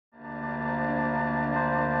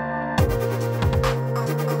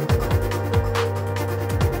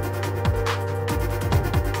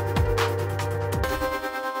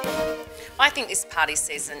I think this party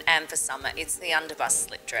season and for summer, it's the underbust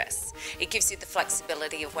slip dress. It gives you the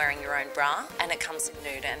flexibility of wearing your own bra and it comes in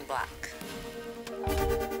nude and black.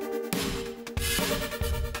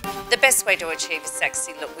 The best way to achieve a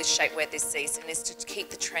sexy look with shapewear this season is to keep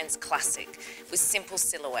the trends classic with simple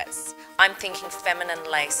silhouettes. I'm thinking feminine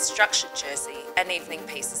lace, structured jersey and evening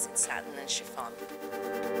pieces in satin and chiffon.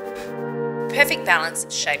 Perfect balance of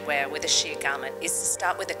shapewear with a sheer garment is to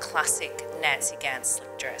start with a classic Nancy Ganz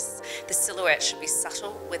slip dress. The silhouette should be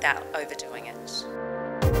subtle without overdoing it.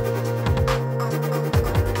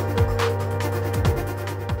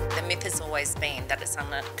 The myth has always been that it's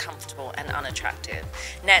uncomfortable and unattractive.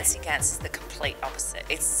 Nancy Ganz is the complete opposite.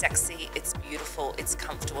 It's sexy, it's beautiful, it's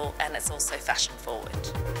comfortable, and it's also fashion forward.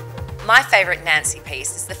 My favourite Nancy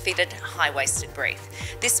piece is the fitted high-waisted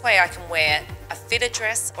brief. This way I can wear a fitted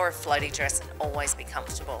dress or a floaty dress and always be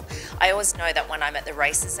comfortable. I always know that when I'm at the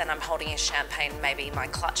races and I'm holding a champagne maybe in my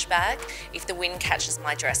clutch bag, if the wind catches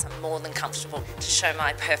my dress, I'm more than comfortable to show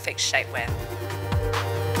my perfect shapewear.